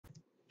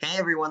Hey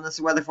everyone, this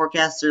is weather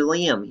forecaster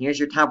Liam. Here's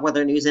your top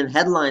weather news and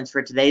headlines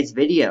for today's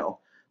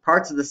video.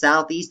 Parts of the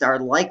southeast are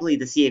likely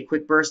to see a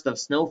quick burst of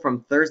snow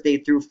from Thursday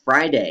through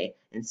Friday,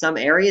 and some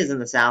areas in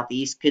the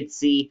southeast could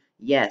see,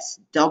 yes,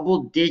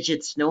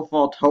 double-digit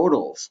snowfall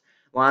totals.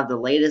 We'll have the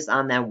latest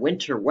on that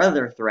winter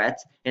weather threat,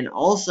 and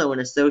also in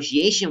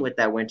association with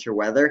that winter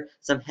weather,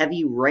 some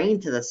heavy rain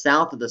to the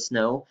south of the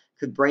snow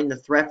could bring the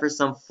threat for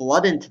some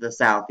flooding to the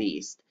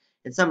southeast.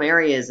 And some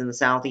areas in the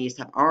southeast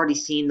have already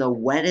seen the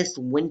wettest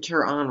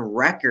winter on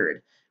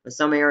record, with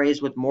some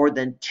areas with more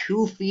than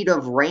 2 feet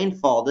of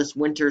rainfall this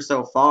winter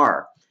so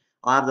far.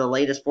 I'll have the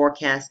latest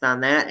forecast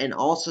on that and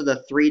also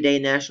the 3-day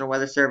National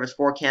Weather Service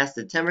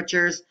forecasted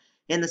temperatures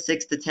and the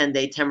 6 to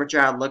 10-day temperature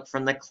outlook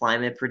from the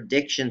Climate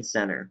Prediction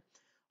Center.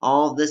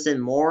 All of this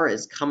and more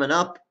is coming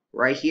up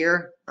right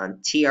here on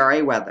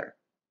TRA Weather.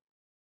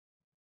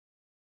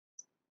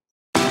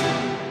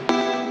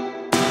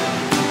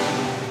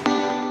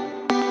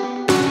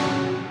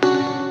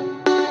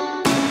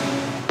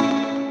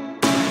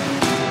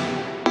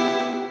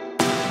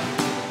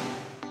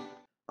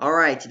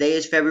 Alright, today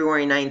is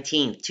February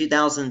 19th,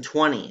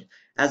 2020.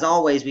 As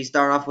always, we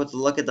start off with a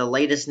look at the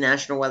latest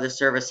National Weather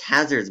Service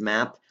hazards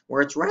map,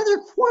 where it's rather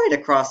quiet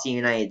across the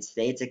United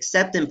States,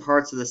 except in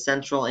parts of the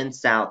central and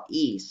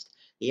southeast.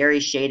 The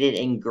areas shaded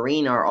in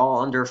green are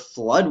all under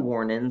flood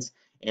warnings,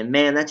 and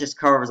man, that just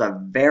covers a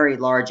very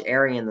large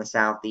area in the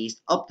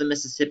southeast, up the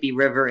Mississippi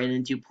River and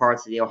into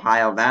parts of the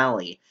Ohio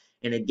Valley.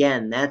 And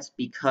again, that's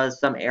because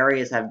some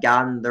areas have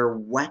gotten their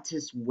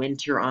wettest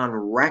winter on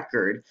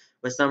record,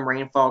 with some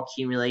rainfall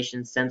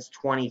accumulation since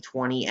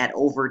 2020 at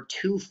over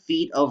 2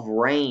 feet of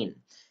rain.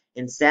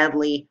 And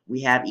sadly,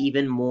 we have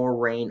even more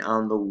rain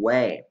on the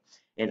way.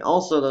 And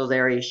also, those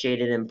areas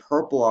shaded in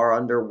purple are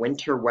under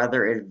winter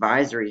weather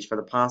advisories for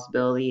the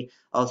possibility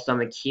of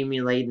some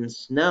accumulating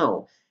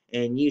snow.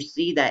 And you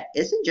see that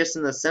isn't just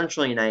in the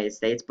central United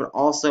States, but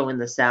also in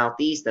the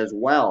southeast as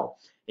well.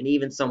 And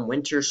even some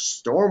winter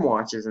storm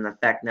watches in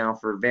effect now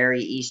for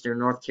very eastern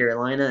North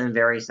Carolina and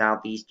very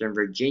southeastern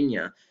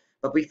Virginia.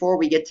 But before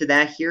we get to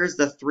that, here's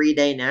the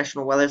 3-day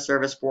National Weather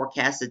Service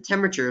forecasted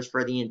temperatures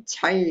for the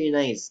entire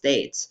United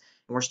States.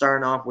 And we're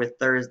starting off with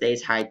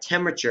Thursday's high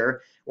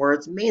temperature, where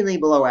it's mainly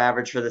below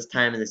average for this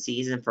time of the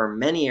season for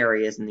many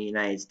areas in the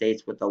United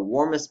States, with the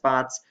warmest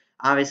spots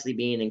obviously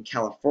being in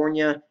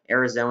California,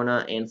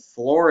 Arizona, and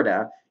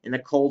Florida, and the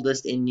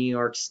coldest in New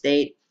York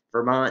State,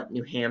 Vermont,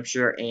 New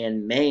Hampshire,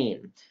 and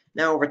Maine.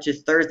 Now over to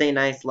Thursday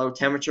night's low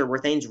temperature, where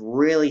things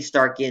really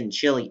start getting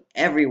chilly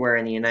everywhere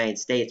in the United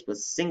States, with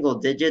single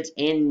digits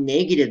and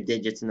negative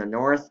digits in the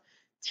north,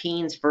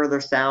 teens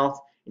further south,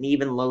 and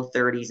even low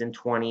 30s and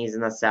 20s in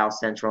the south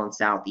central and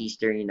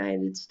southeastern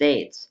United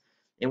States.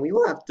 And we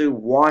will have to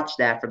watch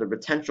that for the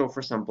potential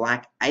for some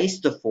black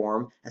ice to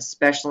form,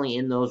 especially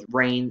in those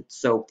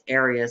rain-soaked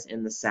areas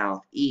in the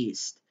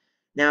southeast.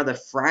 Now the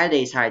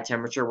Friday's high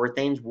temperature, where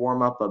things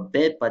warm up a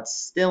bit, but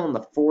still in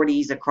the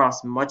 40s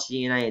across much of the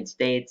United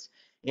States,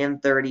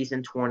 and 30s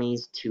and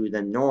 20s to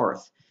the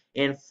north.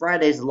 And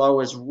Friday's low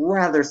is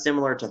rather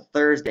similar to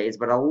Thursday's,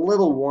 but a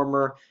little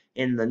warmer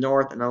in the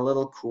north and a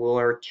little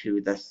cooler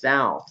to the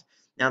south.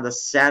 Now the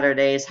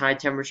Saturday's high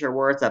temperature,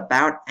 where it's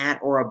about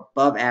at or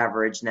above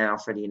average now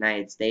for the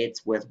United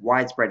States, with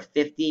widespread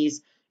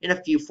 50s and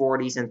a few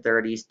 40s and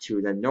 30s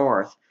to the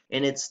north.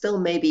 And it still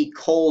may be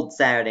cold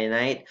Saturday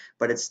night,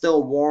 but it's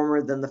still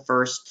warmer than the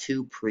first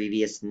 2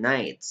 previous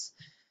nights.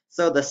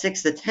 So the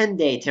 6 to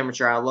 10-day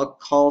temperature outlook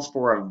calls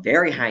for a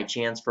very high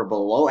chance for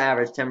below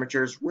average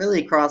temperatures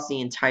really across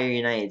the entire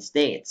United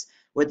States,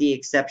 with the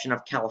exception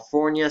of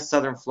California,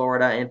 southern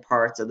Florida, and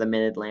parts of the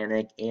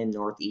mid-Atlantic and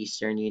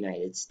northeastern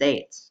United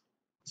States.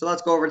 So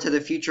let's go over to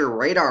the future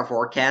radar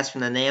forecast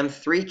from the NAM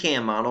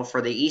 3CAM model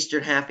for the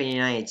eastern half of the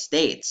United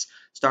States,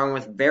 starting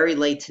with very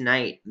late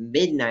tonight,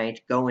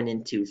 midnight, going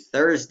into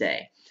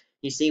Thursday.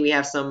 You see we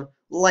have some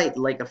light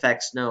lake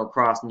effect snow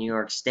across New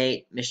York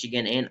State,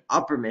 Michigan, and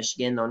upper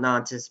Michigan, though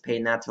not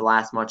anticipating that to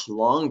last much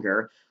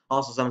longer.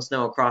 Also some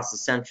snow across the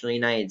central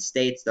United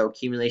States, though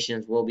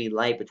accumulations will be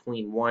light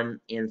between 1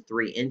 and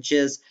 3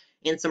 inches,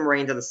 and some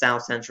rain to the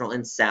south central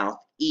and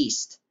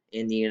southeast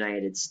in the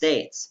United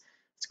States.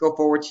 Let's go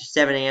forward to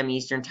 7 a.m.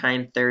 Eastern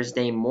Time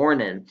Thursday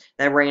morning.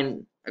 That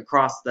rain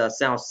across the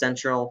south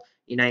central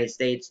United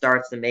States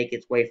starts to make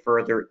its way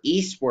further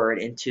eastward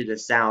into the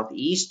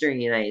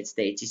southeastern United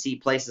States. You see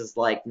places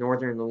like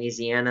northern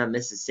Louisiana,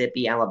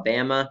 Mississippi,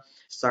 Alabama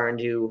starting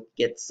to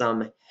get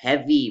some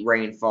heavy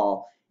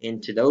rainfall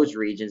into those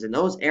regions. And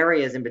those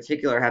areas in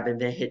particular have been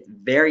hit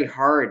very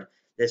hard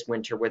this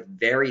winter with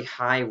very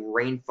high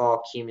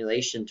rainfall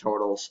accumulation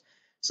totals.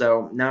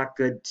 So not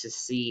good to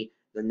see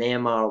the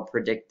NAM model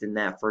predicting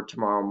that for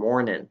tomorrow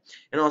morning.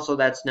 And also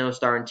that snow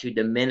starting to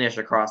diminish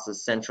across the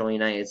central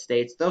United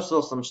States. There's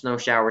still some snow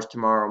showers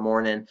tomorrow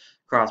morning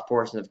across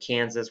portions of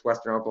Kansas,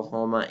 western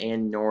Oklahoma,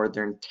 and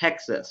northern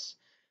Texas.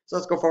 So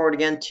let's go forward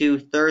again to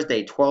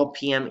Thursday, 12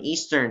 p.m.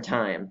 Eastern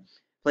Time.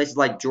 Places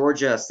like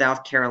Georgia,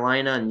 South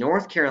Carolina,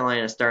 North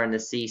Carolina starting to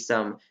see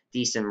some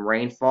decent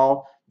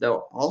rainfall,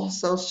 though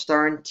also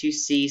starting to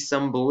see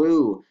some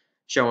blue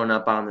showing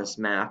up on this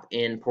map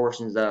in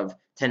portions of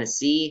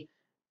Tennessee,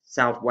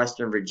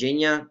 southwestern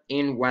Virginia,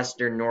 and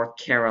western North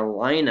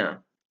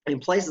Carolina. In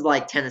places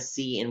like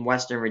Tennessee and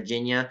western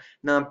Virginia,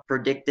 not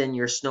predicting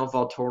your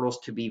snowfall totals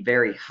to be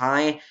very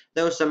high,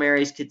 though some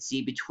areas could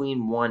see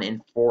between 1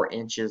 and 4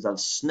 inches of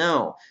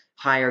snow.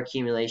 Higher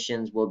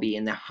accumulations will be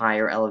in the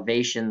higher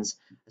elevations,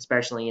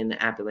 especially in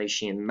the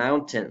Appalachian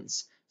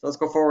Mountains. So let's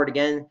go forward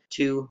again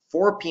to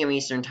 4 p.m.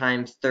 Eastern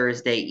Time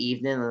Thursday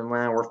evening, and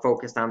now we're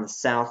focused on the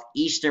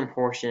southeastern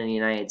portion of the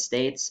United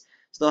States.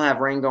 Still have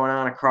rain going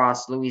on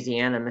across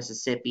Louisiana,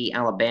 Mississippi,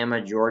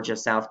 Alabama, Georgia,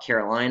 South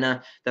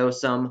Carolina, though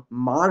some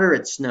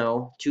moderate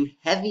snow to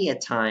heavy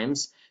at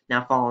times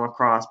now falling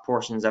across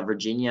portions of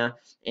Virginia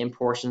and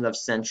portions of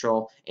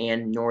central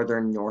and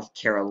northern North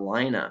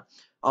Carolina.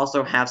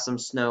 Also have some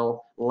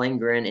snow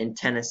lingering in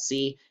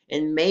Tennessee,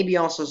 and maybe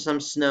also some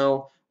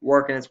snow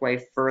working its way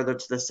further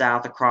to the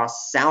south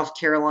across South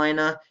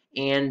Carolina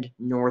and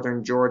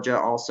northern Georgia,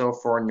 also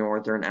for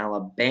northern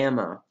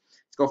Alabama.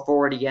 Let's go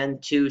forward again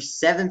to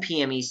 7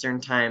 p.m. Eastern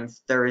Time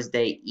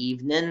Thursday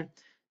evening.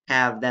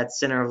 Have that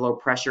center of low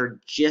pressure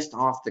just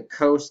off the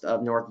coast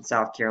of North and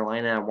South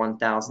Carolina at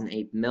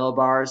 1,008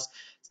 millibars.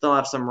 Still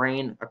have some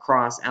rain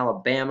across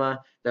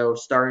Alabama, though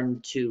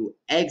starting to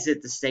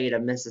exit the state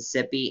of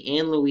Mississippi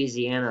and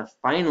Louisiana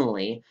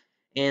finally,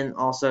 and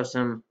also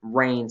some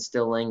rain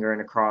still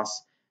lingering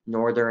across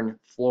northern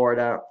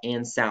Florida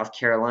and South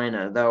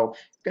Carolina, though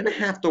going to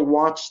have to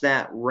watch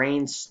that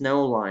rain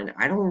snow line.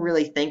 I don't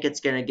really think it's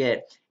going to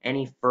get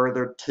any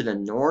further to the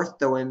north,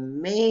 though it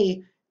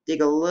may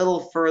dig a little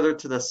further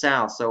to the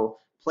south. So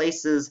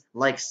places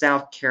like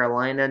South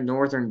Carolina,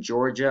 northern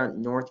Georgia,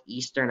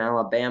 northeastern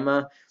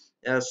Alabama,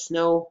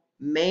 snow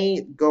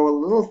may go a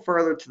little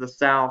further to the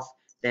south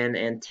than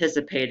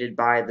anticipated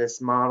by this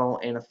model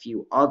and a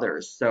few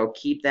others. So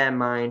keep that in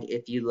mind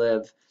if you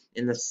live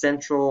in the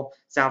central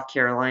South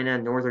Carolina,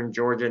 northern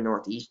Georgia,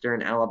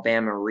 northeastern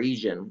Alabama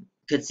region.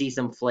 Could see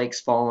some flakes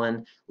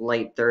falling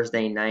late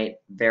Thursday night,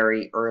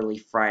 very early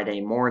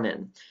Friday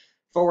morning.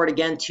 Forward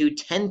again to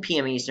 10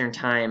 p.m. Eastern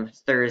Time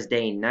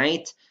Thursday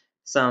night.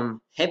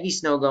 Some heavy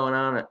snow going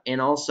on and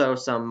also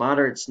some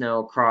moderate snow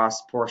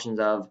across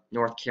portions of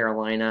North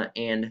Carolina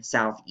and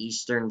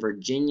southeastern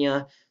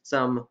Virginia.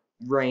 Some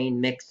rain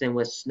mixing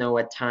with snow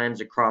at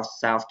times across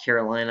South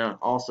Carolina.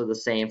 Also the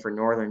same for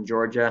northern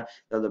Georgia,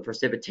 though the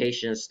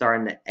precipitation is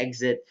starting to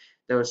exit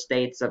those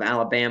states of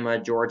Alabama,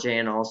 Georgia,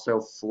 and also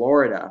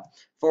Florida.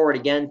 Forward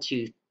again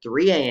to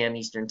 3 a.m.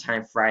 Eastern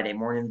Time Friday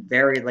morning,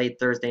 very late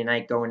Thursday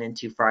night going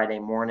into Friday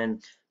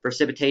morning.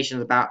 Precipitation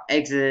is about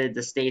exited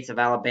the states of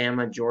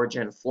Alabama,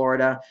 Georgia, and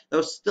Florida.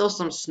 Though still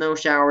some snow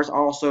showers,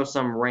 also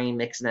some rain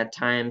mixing at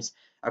times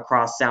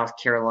across South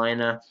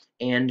Carolina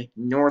and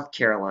North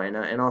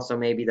Carolina, and also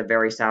maybe the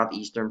very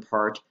southeastern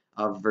part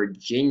of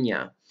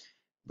Virginia.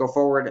 Go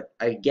forward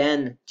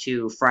again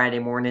to Friday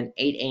morning,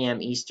 8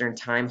 a.m. Eastern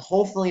Time.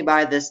 Hopefully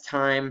by this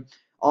time,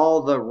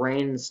 all the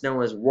rain and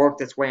snow has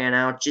worked its way on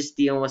out, just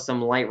dealing with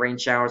some light rain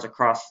showers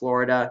across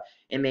Florida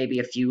and maybe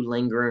a few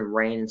lingering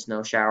rain and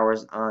snow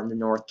showers on the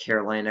North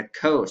Carolina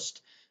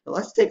coast. But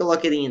let's take a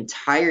look at the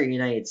entire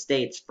United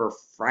States for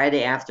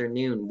Friday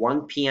afternoon,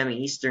 1 p.m.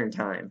 Eastern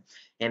Time.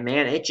 And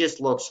man, it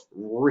just looks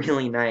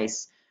really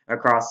nice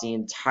across the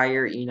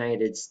entire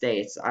United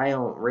States. I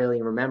don't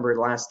really remember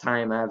the last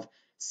time I've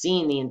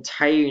seen the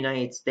entire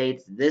United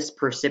States this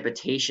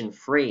precipitation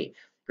free.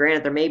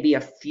 Granted, there may be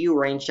a few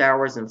rain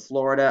showers in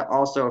Florida,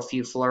 also a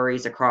few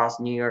flurries across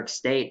New York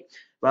State,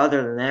 but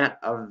other than that,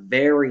 a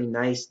very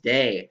nice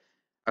day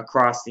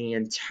across the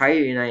entire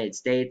United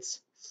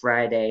States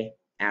Friday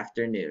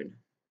afternoon.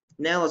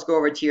 Now let's go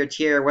over to your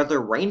tier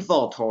weather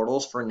rainfall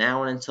totals for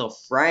now and until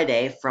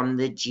Friday from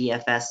the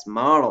GFS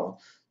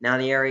model. Now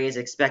the areas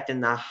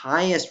expecting the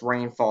highest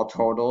rainfall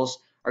totals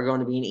are going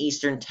to be in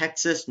eastern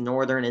Texas,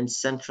 northern and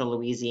central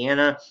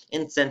Louisiana,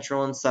 and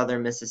central and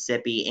southern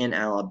Mississippi and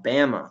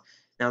Alabama.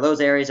 Now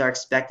those areas are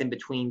expecting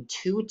between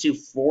 2 to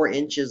 4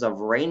 inches of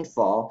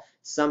rainfall.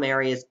 Some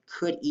areas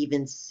could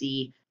even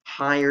see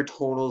higher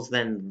totals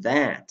than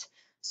that.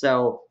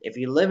 So if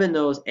you live in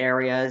those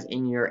areas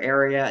and your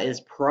area is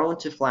prone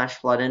to flash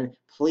flooding,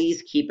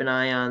 please keep an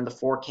eye on the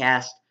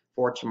forecast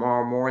for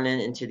tomorrow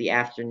morning into the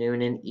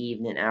afternoon and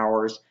evening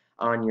hours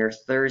on your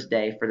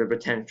Thursday for the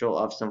potential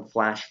of some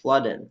flash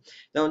flooding.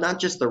 Though not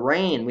just the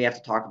rain we have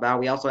to talk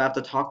about, we also have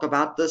to talk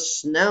about the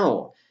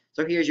snow.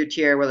 So here's your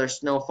tier weather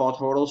snowfall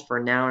totals for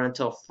now and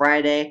until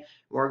Friday.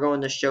 We're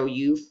going to show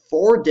you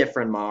 4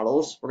 different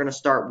models. We're going to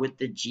start with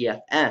the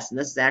GFS, and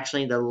this is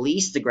actually the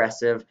least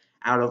aggressive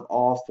out of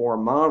all 4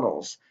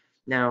 models.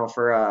 Now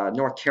for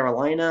North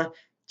Carolina,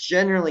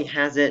 generally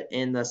has it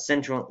in the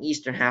central and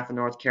eastern half of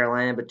North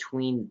Carolina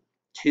between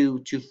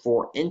 2 to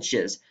 4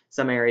 inches.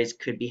 Some areas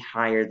could be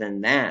higher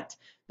than that,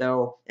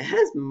 though it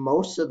has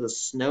most of the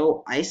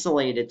snow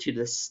isolated to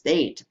the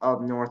state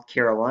of North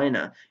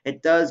Carolina.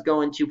 It does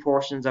go into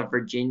portions of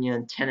Virginia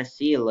and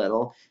Tennessee a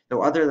little,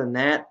 though other than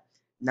that,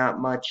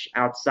 not much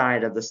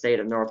outside of the state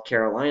of North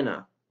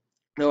Carolina.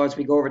 Though as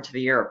we go over to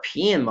the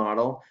European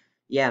model,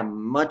 Yeah,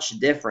 much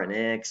different.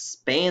 It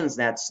expands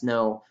that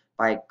snow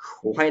by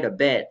quite a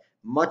bit,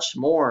 much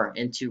more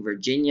into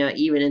Virginia,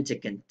 even into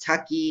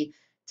Kentucky,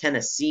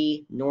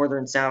 Tennessee,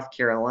 northern South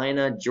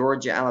Carolina,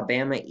 Georgia,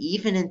 Alabama,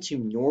 even into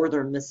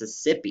northern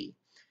Mississippi.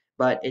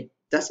 But it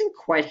doesn't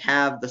quite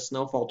have the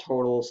snowfall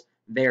totals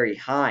very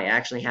high. It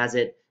actually has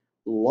it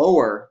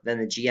lower than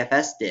the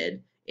GFS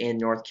did in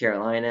North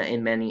Carolina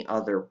and many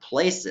other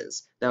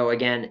places, though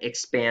again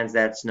expands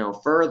that snow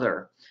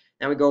further.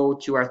 Now we go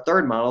to our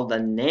third model, the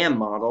NAM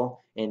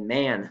model, and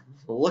man,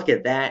 look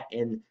at that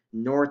in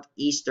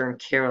northeastern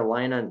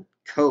Carolina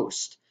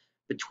coast.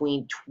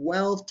 Between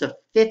 12 to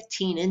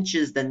 15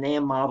 inches, the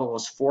NAM model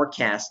is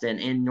forecasting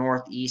in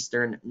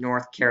northeastern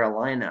North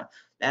Carolina.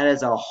 That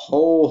is a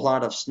whole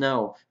lot of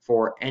snow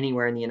for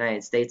anywhere in the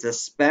United States,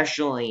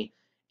 especially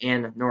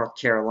in North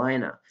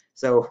Carolina.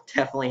 So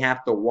definitely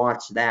have to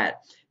watch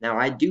that. Now,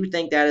 I do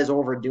think that is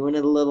overdoing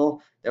it a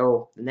little,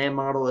 though the NAM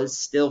model is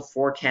still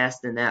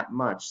forecasting that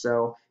much.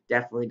 So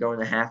definitely going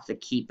to have to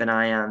keep an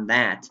eye on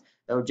that.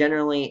 Though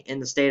generally in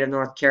the state of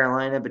North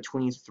Carolina,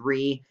 between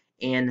 3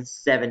 and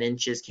 7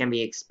 inches can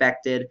be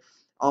expected.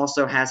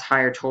 Also has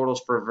higher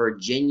totals for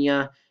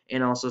Virginia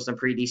and also some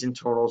pretty decent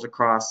totals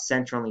across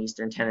central and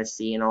eastern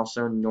Tennessee and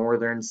also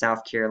northern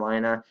South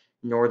Carolina,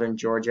 northern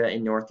Georgia,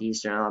 and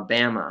northeastern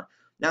Alabama.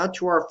 Now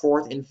to our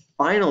fourth and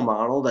final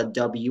model, the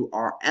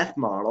WRF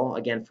model,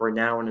 again for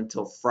now and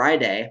until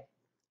Friday.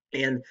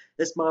 And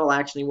this model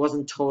actually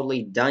wasn't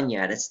totally done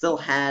yet. It still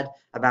had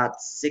about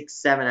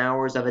 6-7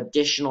 hours of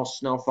additional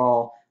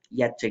snowfall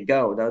yet to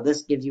go, though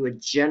this gives you a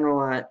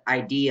general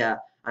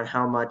idea on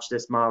how much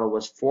this model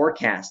was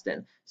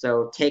forecasting.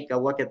 So take a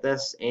look at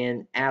this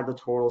and add the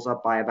totals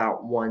up by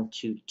about 1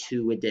 to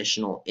 2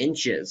 additional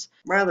inches.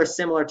 Rather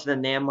similar to the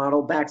NAM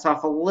model, backs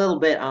off a little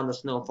bit on the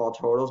snowfall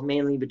totals,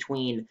 mainly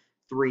between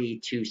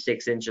 3 to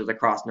 6 inches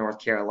across North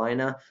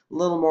Carolina, a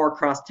little more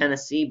across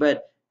Tennessee,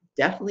 but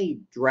definitely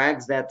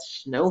drags that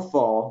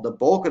snowfall, the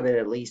bulk of it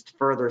at least,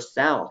 further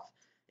south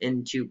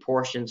into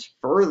portions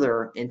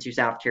further into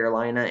South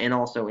Carolina and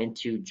also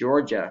into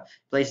Georgia.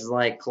 Places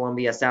like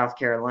Columbia, South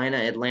Carolina,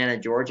 Atlanta,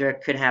 Georgia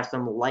could have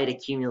some light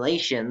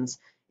accumulations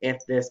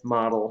if this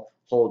model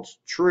holds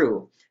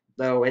true.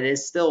 Though it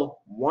is still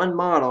one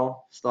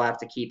model, still have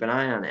to keep an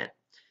eye on it.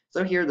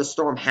 So here are the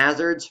storm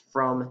hazards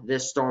from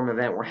this storm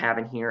event we're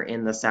having here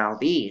in the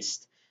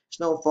southeast.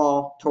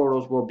 Snowfall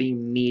totals will be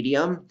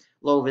medium.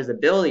 Low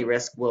visibility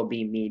risk will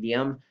be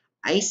medium.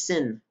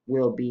 Icing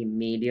will be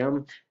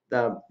medium.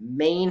 The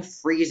main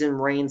freeze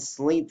and rain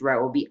sleet threat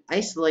will be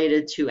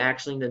isolated to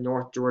actually the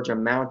North Georgia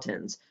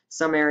mountains.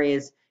 Some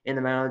areas in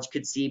the mountains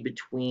could see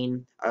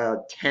between a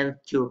tenth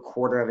to a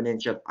quarter of an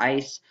inch of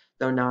ice,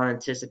 though not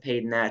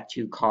anticipating that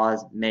to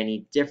cause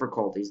many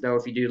difficulties. Though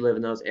if you do live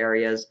in those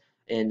areas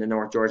in the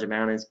North Georgia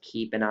mountains,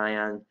 keep an eye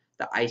on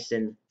the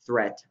icing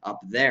threat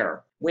up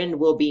there. Wind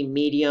will be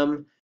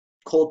medium.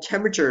 Cold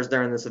temperatures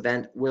during this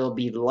event will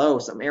be low.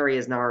 Some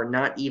areas now are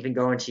not even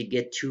going to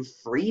get to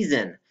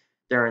freezing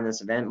during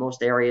this event.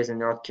 Most areas in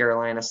North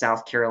Carolina,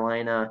 South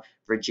Carolina,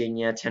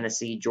 Virginia,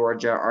 Tennessee,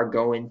 Georgia are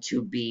going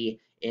to be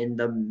in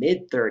the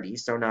mid-30s,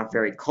 so not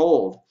very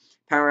cold.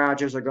 Power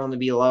outages are going to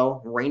be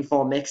low.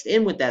 Rainfall mixed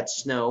in with that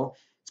snow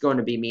is going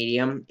to be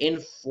medium.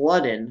 And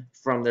flooding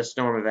from the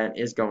storm event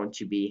is going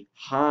to be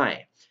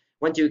high.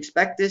 When to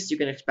expect this? You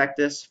can expect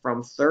this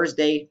from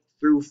Thursday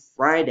through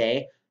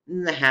Friday.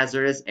 And the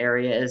hazardous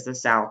area is the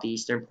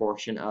southeastern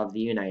portion of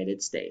the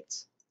United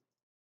States.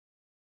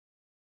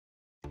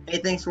 Hey,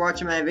 thanks for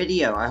watching my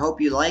video. I hope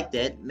you liked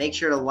it. Make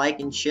sure to like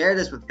and share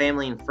this with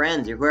family and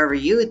friends or whoever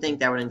you would think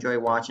that would enjoy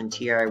watching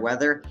TRI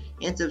Weather,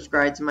 and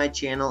subscribe to my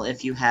channel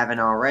if you haven't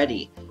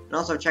already. And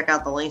also check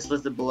out the links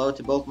listed below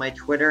to both my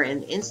Twitter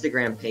and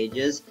Instagram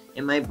pages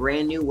and my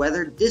brand new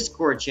weather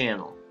Discord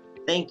channel.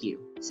 Thank you.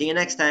 See you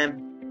next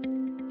time.